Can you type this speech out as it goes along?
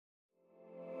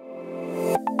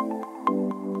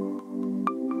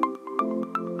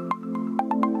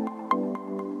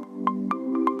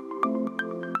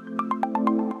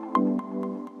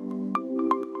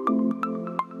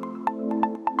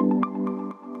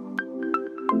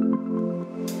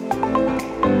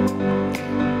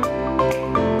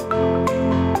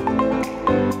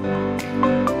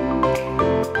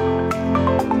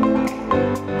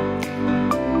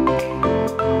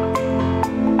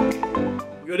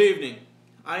Good evening.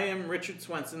 I am Richard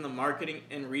Swenson, the Marketing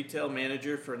and Retail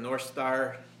Manager for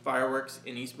Northstar Fireworks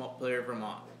in East Montpelier,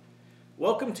 Vermont.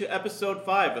 Welcome to Episode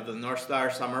 5 of the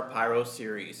Northstar Summer Pyro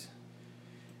Series.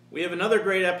 We have another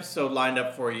great episode lined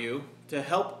up for you to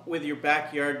help with your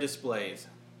backyard displays.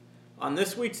 On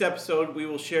this week's episode, we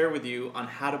will share with you on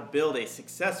how to build a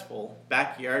successful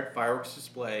backyard fireworks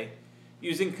display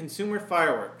using consumer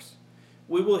fireworks.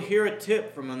 We will hear a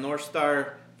tip from a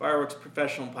Northstar Fireworks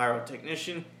professional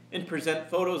pyrotechnician and present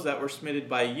photos that were submitted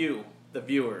by you, the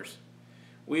viewers.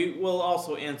 We will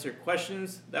also answer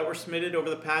questions that were submitted over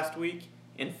the past week,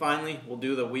 and finally, we'll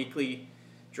do the weekly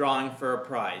drawing for a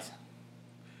prize.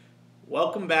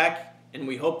 Welcome back, and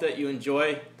we hope that you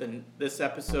enjoy this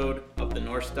episode of the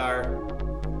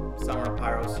Northstar Summer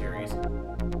Pyro Series.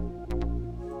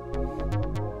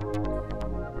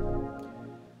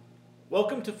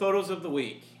 Welcome to Photos of the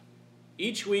Week.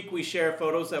 Each week we share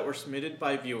photos that were submitted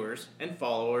by viewers and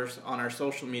followers on our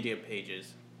social media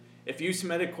pages. If you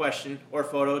submit a question or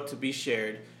photo to be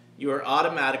shared, you are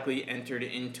automatically entered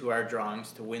into our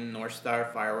drawings to win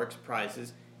Northstar Fireworks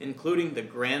prizes, including the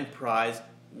grand prize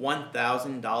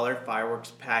 $1,000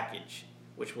 fireworks package,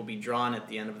 which will be drawn at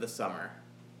the end of the summer.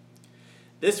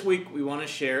 This week we want to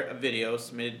share a video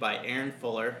submitted by Aaron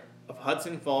Fuller of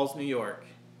Hudson Falls, New York.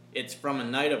 It's from a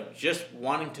night of just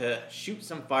wanting to shoot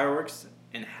some fireworks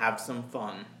and have some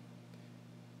fun.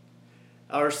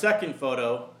 Our second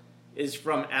photo is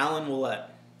from Alan Willett.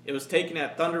 It was taken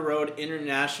at Thunder Road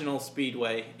International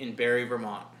Speedway in Barrie,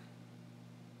 Vermont.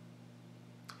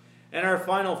 And our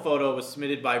final photo was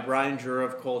submitted by Brian Drewer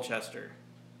of Colchester.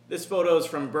 This photo is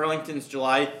from Burlington's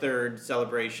July 3rd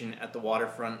celebration at the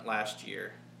waterfront last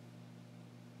year.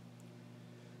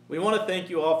 We want to thank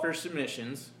you all for your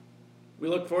submissions. We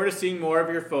look forward to seeing more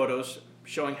of your photos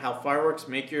showing how fireworks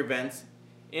make your events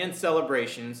and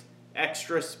celebrations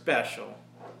extra special.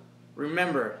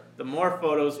 Remember, the more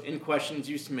photos and questions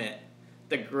you submit,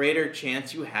 the greater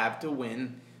chance you have to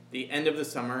win the end of the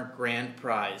summer grand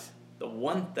prize, the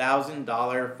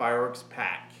 $1,000 fireworks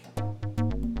pack.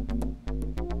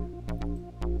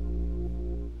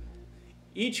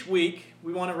 Each week,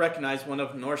 we want to recognize one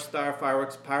of Northstar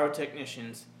Fireworks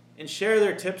pyrotechnicians and share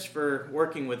their tips for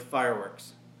working with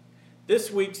fireworks.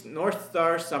 This week's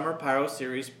Northstar Summer Pyro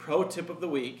Series Pro Tip of the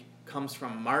Week comes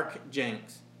from Mark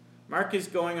Jenks. Mark is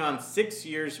going on 6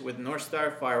 years with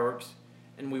Northstar Fireworks,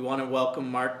 and we want to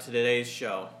welcome Mark to today's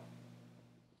show.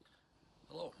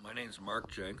 Hello, my name is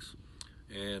Mark Jenks,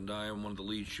 and I am one of the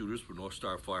lead shooters for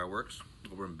Northstar Fireworks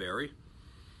over in Barrie.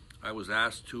 I was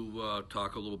asked to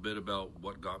talk a little bit about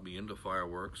what got me into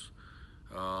fireworks,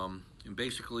 and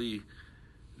basically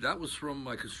that was from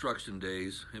my construction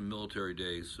days and military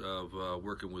days of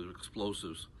working with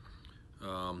explosives.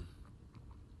 I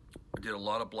did a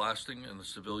lot of blasting in the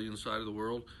civilian side of the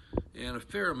world and a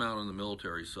fair amount on the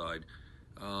military side.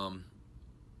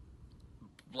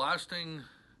 Blasting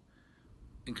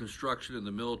in construction in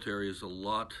the military is a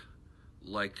lot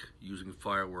like using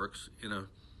fireworks in a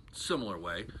similar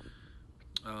way.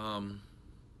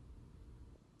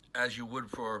 As you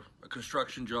would for a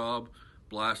construction job,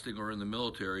 blasting, or in the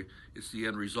military, it's the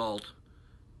end result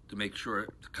to make sure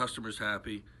the customer's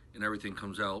happy and everything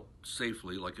comes out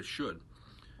safely like it should.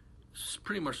 It's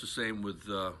pretty much the same with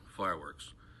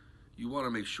fireworks. You want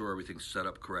to make sure everything's set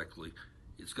up correctly.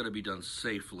 It's got to be done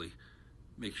safely,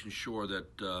 making sure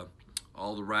that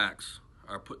all the racks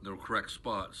are put in the correct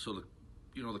spot so that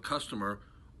the customer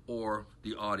or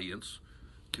the audience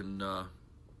can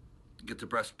get the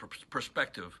best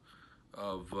perspective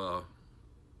of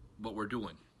what we're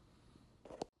doing.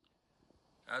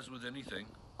 As with anything,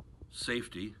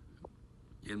 safety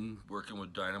in working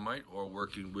with dynamite or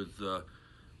working with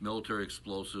military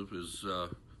explosive is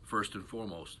first and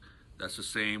foremost. That's the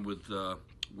same with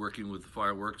working with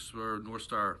fireworks for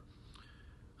Northstar.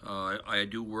 I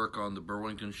do work on the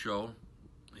Burlington show,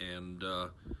 and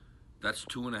that's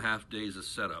 2.5 days of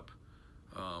setup.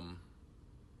 A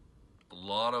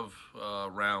lot of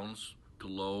rounds to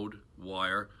load,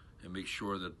 wire, and make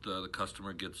sure that the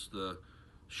customer gets the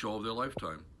show of their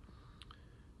lifetime.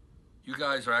 You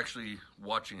guys are actually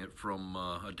watching it from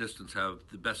a distance, have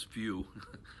the best view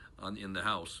in the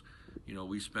house.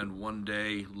 We spend one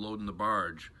day loading the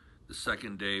barge. The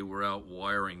second day we're out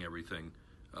wiring everything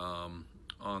on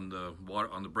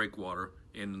the breakwater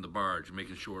and in the barge,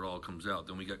 making sure it all comes out.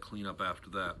 Then we got cleanup after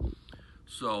that.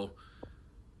 So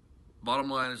bottom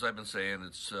line, as I've been saying,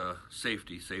 it's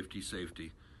safety, safety,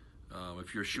 safety.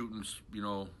 If you're shooting,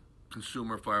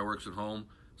 consumer fireworks at home,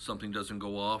 something doesn't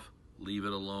go off, leave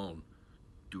it alone.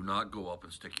 Do not go up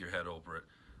and stick your head over it.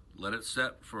 Let it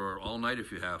set for all night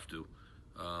if you have to.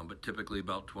 but typically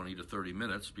about 20 to 30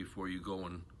 minutes before you go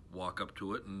and walk up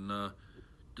to it and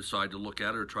decide to look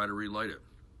at it or try to relight it.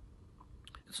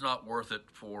 It's not worth it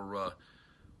for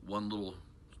one little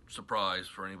surprise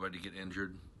for anybody to get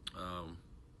injured,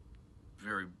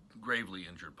 very gravely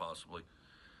injured possibly.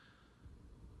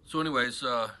 So anyways,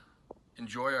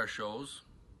 enjoy our shows.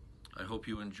 I hope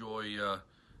you enjoy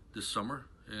this summer,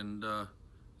 and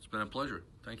it's been a pleasure.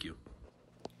 Thank you.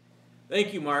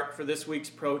 Thank you, Mark, for this week's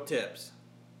pro tips.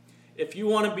 If you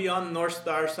want to be on the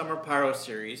Northstar Summer Pyro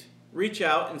Series, reach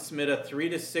out and submit a 3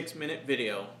 to 6 minute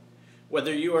video.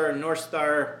 Whether you are a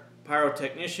Northstar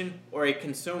pyrotechnician or a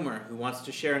consumer who wants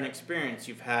to share an experience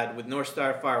you've had with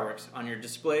Northstar Fireworks on your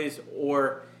displays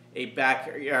or a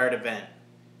backyard event,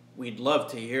 we'd love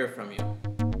to hear from you.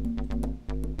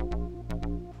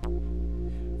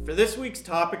 For this week's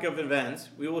topic of events,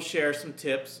 we will share some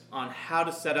tips on how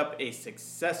to set up a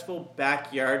successful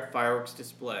backyard fireworks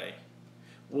display.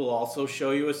 We'll also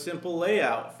show you a simple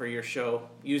layout for your show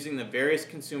using the various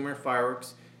consumer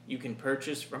fireworks you can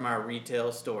purchase from our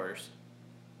retail stores.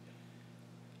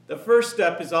 The first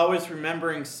step is always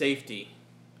remembering safety.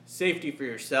 Safety for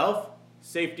yourself,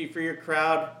 safety for your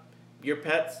crowd, your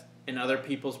pets, and other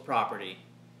people's property.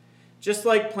 Just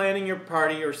like planning your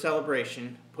party or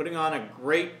celebration, putting on a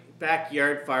great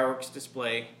backyard fireworks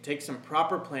display takes some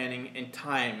proper planning and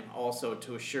time also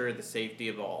to assure the safety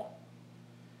of all.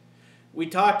 We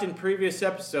talked in previous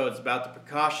episodes about the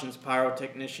precautions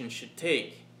pyrotechnicians should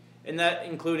take, and that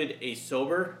included a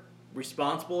sober,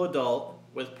 responsible adult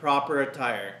with proper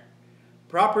attire.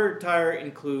 Proper attire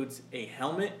includes a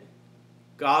helmet,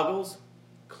 goggles,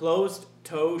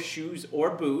 closed-toe shoes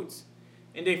or boots,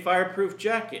 and a fireproof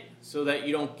jacket so that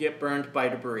you don't get burned by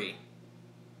debris.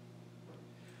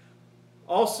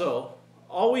 Also,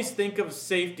 always think of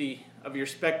safety of your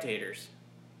spectators.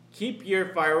 Keep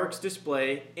your fireworks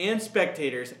display and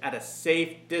spectators at a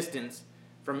safe distance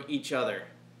from each other.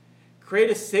 Create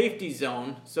a safety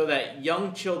zone so that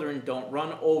young children don't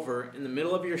run over in the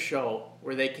middle of your show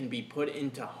where they can be put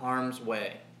into harm's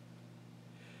way.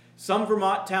 Some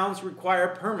Vermont towns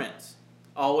require permits.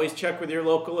 Always check with your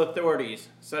local authorities,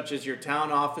 such as your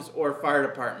town office or fire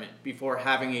department, before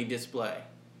having a display.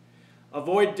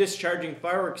 Avoid discharging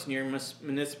fireworks near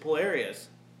municipal areas,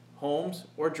 homes,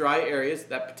 or dry areas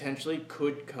that potentially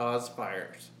could cause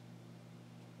fires.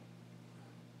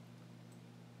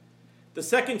 The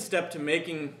second step to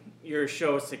making your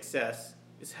show a success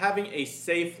is having a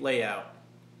safe layout.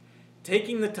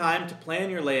 Taking the time to plan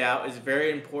your layout is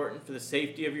very important for the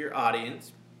safety of your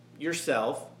audience,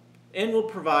 yourself, and will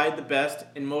provide the best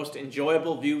and most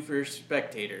enjoyable view for your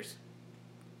spectators.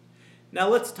 Now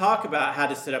let's talk about how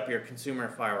to set up your consumer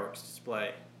fireworks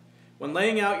display. When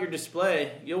laying out your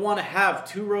display, you'll want to have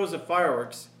 2 rows of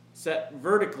fireworks set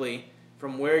vertically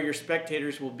from where your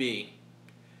spectators will be.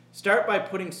 Start by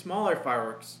putting smaller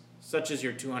fireworks, such as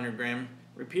your 200-gram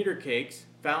repeater cakes,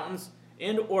 fountains,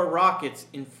 and or rockets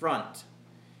in front.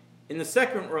 In the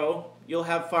second row, you'll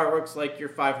have fireworks like your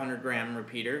 500-gram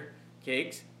repeater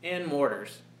cakes and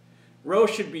mortars.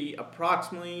 Rows should be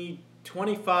approximately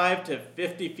 25 to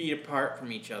 50 feet apart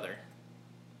from each other.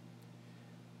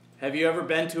 Have you ever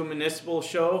been to a municipal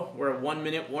show where a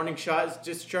 1-minute warning shot is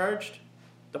discharged?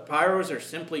 The pyros are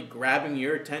simply grabbing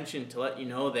your attention to let you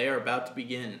know they are about to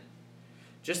begin.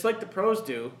 Just like the pros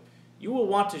do, you will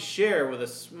want to share with a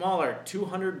smaller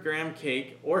 200-gram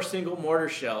cake or single mortar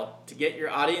shell to get your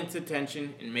audience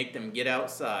attention and make them get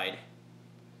outside.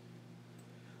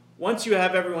 Once you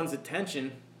have everyone's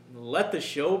attention, let the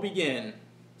show begin.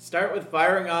 Start with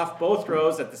firing off both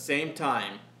rows at the same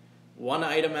time, one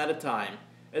item at a time,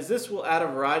 as this will add a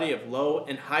variety of low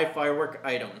and high firework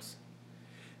items.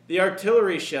 The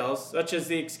artillery shells, such as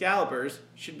the Excaliburs,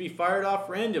 should be fired off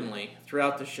randomly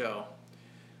throughout the show,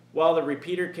 while the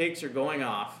repeater cakes are going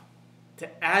off.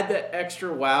 To add that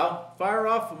extra wow, fire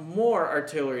off more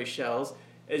artillery shells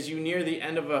as you near the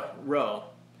end of a row.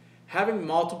 Having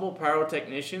multiple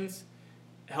pyrotechnicians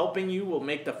helping you will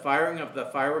make the firing of the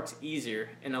fireworks easier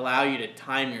and allow you to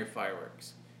time your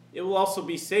fireworks. It will also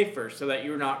be safer so that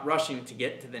you're not rushing to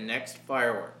get to the next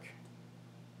firework.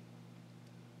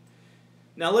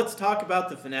 Now let's talk about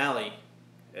the finale,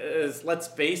 as let's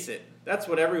face it, that's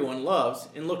what everyone loves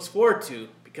and looks forward to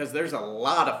because there's a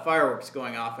lot of fireworks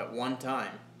going off at one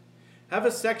time. Have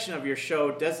a section of your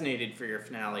show designated for your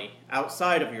finale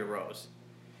outside of your rows.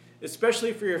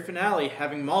 Especially for your finale,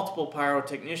 having multiple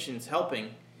pyrotechnicians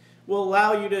helping will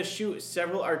allow you to shoot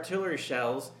several artillery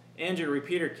shells and your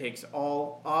repeater cakes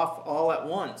all at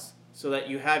once so that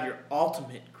you have your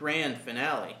ultimate grand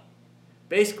finale.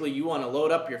 Basically, you want to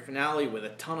load up your finale with a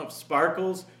ton of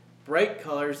sparkles, bright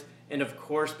colors, and of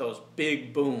course those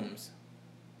big booms.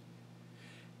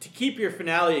 To keep your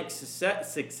finale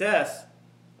success,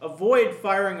 avoid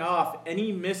firing off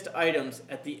any missed items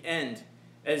at the end,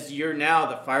 as you're now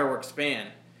the fireworks fan.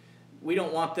 We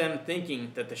don't want them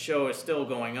thinking that the show is still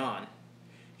going on.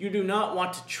 You do not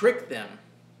want to trick them.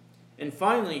 And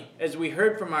finally, as we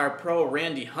heard from our pro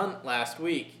Randy Hunt last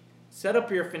week, set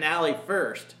up your finale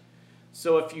first.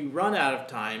 So if you run out of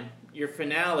time, your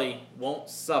finale won't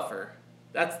suffer.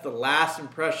 That's the last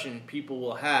impression people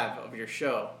will have of your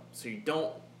show. So you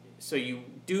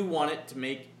want to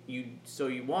make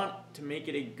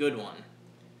it a good one.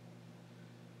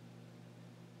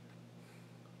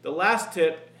 The last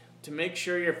tip to make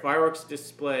sure your fireworks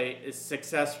display is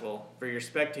successful for your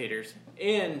spectators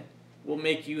and will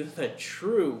make you the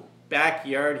true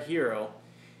backyard hero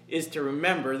is to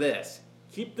remember this.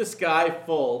 Keep the sky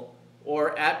full,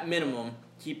 or at minimum,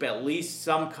 keep at least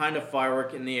some kind of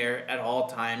firework in the air at all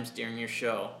times during your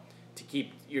show to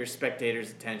keep your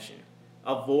spectators' attention.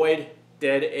 Avoid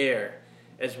dead air,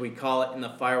 as we call it in the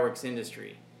fireworks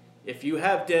industry. If you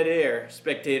have dead air,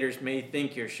 spectators may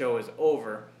think your show is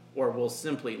over or will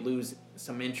simply lose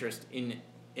some interest in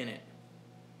it.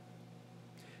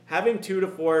 Having 2 to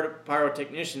 4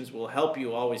 pyrotechnicians will help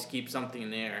you always keep something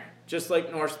in the air, just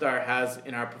like Northstar has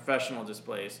in our professional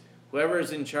displays. Whoever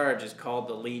is in charge is called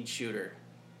the lead shooter.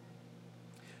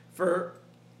 For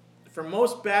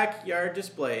most backyard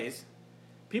displays,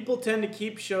 people tend to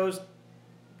keep shows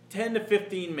 10 to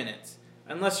 15 minutes,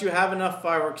 unless you have enough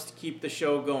fireworks to keep the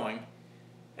show going.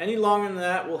 Any longer than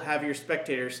that will have your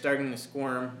spectators starting to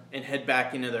squirm and head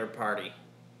back into their party.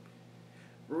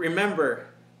 Remember,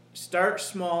 start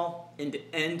small and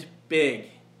end big.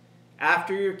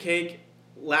 After your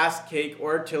last cake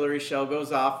or artillery shell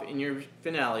goes off in your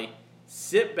finale,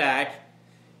 sit back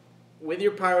with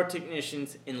your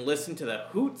pyrotechnicians and listen to the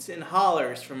hoots and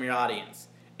hollers from your audience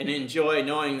and enjoy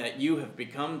knowing that you have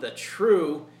become the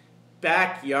true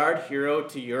backyard hero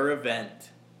to your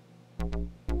event.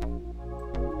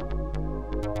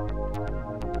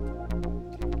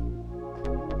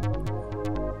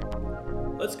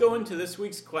 Let's go into this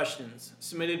week's questions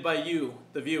submitted by you,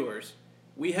 the viewers.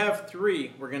 We have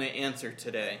 3 we're going to answer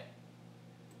today.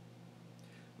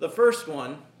 The first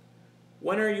one,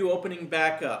 when are you opening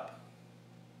back up?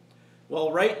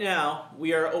 Well, right now,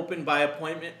 we are open by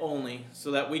appointment only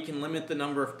so that we can limit the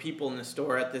number of people in the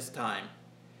store at this time.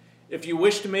 If you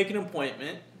wish to make an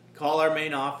appointment, call our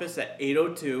main office at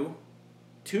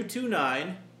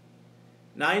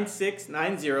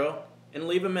 802-229-9690 and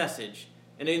leave a message,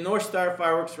 and a Northstar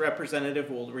Fireworks representative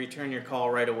will return your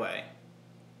call right away.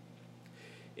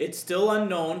 It's still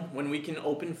unknown when we can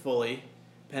open fully,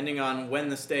 depending on when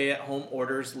the stay-at-home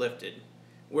order is lifted.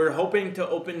 We're hoping to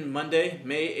open Monday,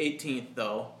 May 18th,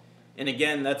 though, and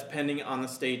again, that's pending on the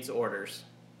state's orders.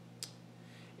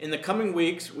 In the coming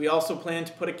weeks, we also plan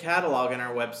to put a catalog on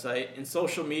our website and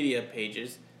social media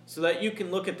pages so that you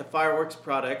can look at the fireworks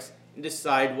products and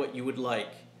decide what you would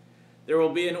like. There will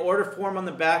be an order form on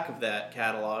the back of that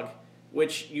catalog,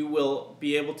 which you will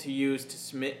be able to use to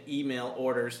submit email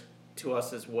orders to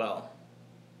us as well.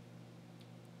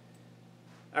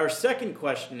 Our second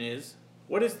question is,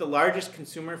 what is the largest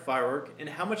consumer firework and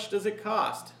how much does it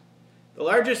cost? The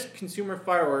largest consumer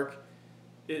firework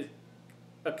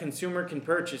a consumer can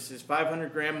purchase is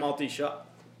 500 gram multi-shot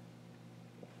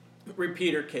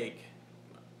repeater cake.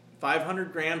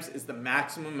 500 grams is the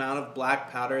maximum amount of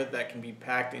black powder that can be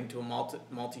packed into a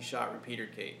multi-shot repeater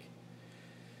cake.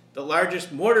 The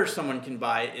largest mortar someone can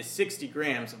buy is 60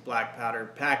 grams of black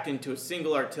powder packed into a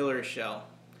single artillery shell.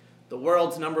 The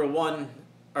world's #1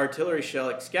 artillery shell,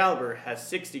 Excalibur, has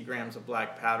 60 grams of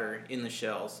black powder in the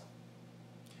shells.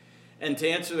 And to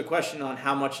answer the question on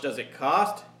how much does it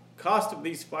cost of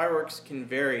these fireworks can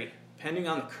vary depending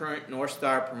on the current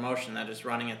Northstar promotion that is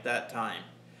running at that time.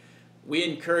 We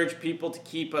encourage people to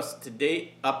keep up to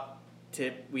date with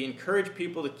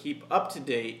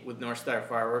Northstar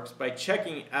Fireworks by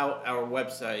checking out our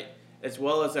website as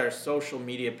well as our social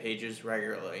media pages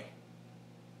regularly.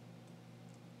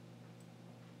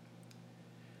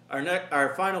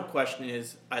 Our final question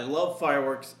is, I love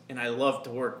fireworks and I love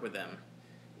to work with them.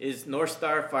 Is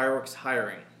Northstar Fireworks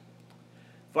hiring?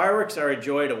 Fireworks are a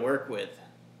joy to work with.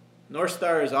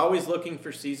 Northstar is always looking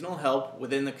for seasonal help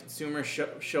within the consumer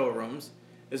showrooms,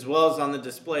 as well as on the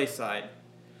display side.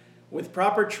 With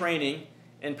proper training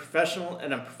and a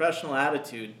professional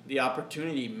attitude, the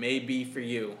opportunity may be for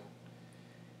you.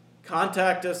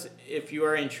 Contact us if you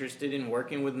are interested in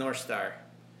working with Northstar.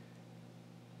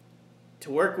 To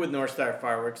work with Northstar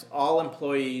Fireworks, all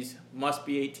employees must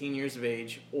be 18 years of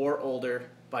age or older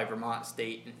by Vermont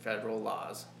state and federal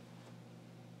laws.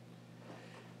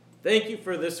 Thank you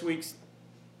for this week's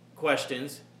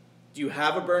questions. Do you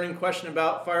have a burning question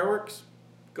about fireworks?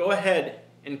 Go ahead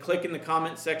and click in the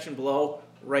comment section below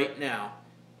right now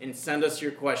and send us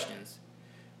your questions.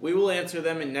 We will answer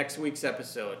them in next week's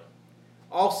episode.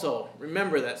 Also,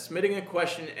 remember that submitting a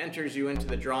question enters you into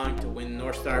the drawing to win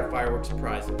Northstar Fireworks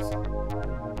prizes.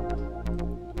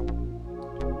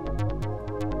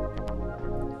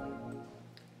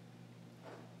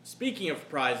 Speaking of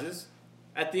prizes,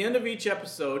 at the end of each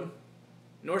episode,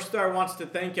 Northstar wants to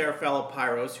thank our fellow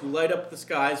pyros who light up the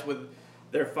skies with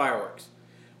their fireworks.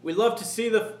 We love to see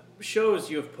the shows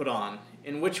you have put on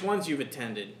and which ones you've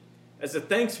attended. As a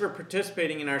thanks for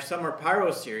participating in our Summer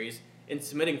Pyro series and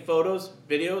submitting photos,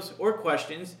 videos, or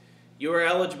questions, you are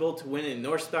eligible to win a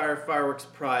Northstar Fireworks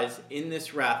prize in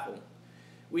this raffle.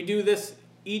 We do this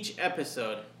each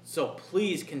episode, so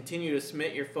please continue to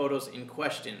submit your photos and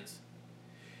questions.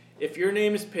 If your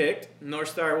name is picked,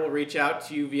 Northstar will reach out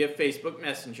to you via Facebook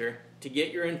Messenger to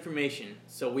get your information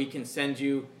so we can send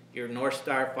you your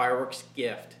Northstar Fireworks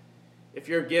gift. If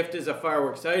your gift is a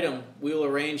fireworks item, we will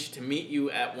arrange to meet you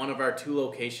at one of our 2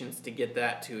 locations to get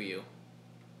that to you.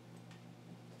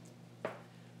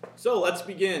 So let's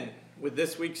begin with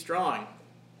this week's drawing.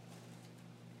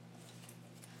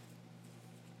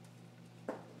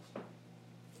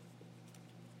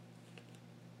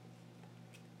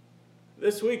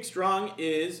 This week's drawing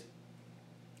is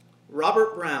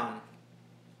Robert Brown.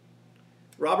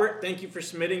 Robert, thank you for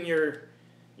submitting your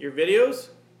videos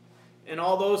and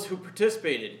all those who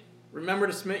participated. Remember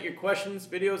to submit your questions,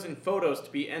 videos, and photos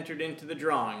to be entered into the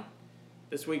drawing.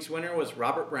 This week's winner was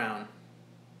Robert Brown.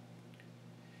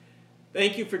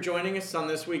 Thank you for joining us on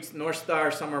this week's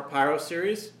Northstar Summer Pyro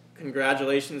series.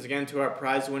 Congratulations again to our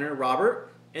prize winner,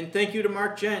 Robert. And thank you to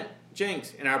Mark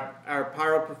Jenks and our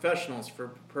pyro professionals for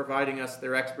providing us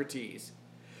their expertise.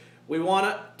 We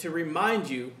want to remind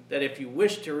you that if you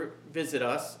wish to visit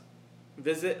us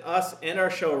and our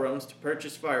showrooms to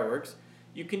purchase fireworks,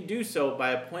 you can do so by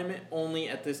appointment only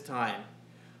at this time.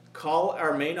 Call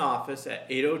our main office at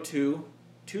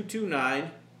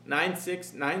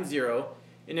 802-229-9690,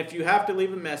 and if you have to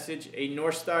leave a message, a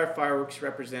Northstar Fireworks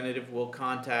representative will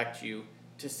contact you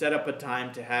to set up a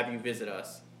time to have you visit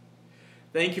us.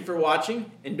 Thank you for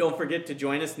watching, and don't forget to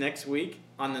join us next week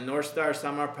on the Northstar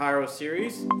Summer Pyro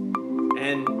series.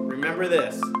 And remember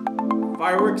this,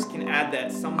 fireworks can add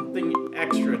that something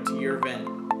extra to your event,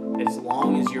 as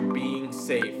long as you're being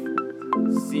safe.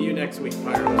 See you next week,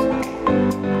 Pyros.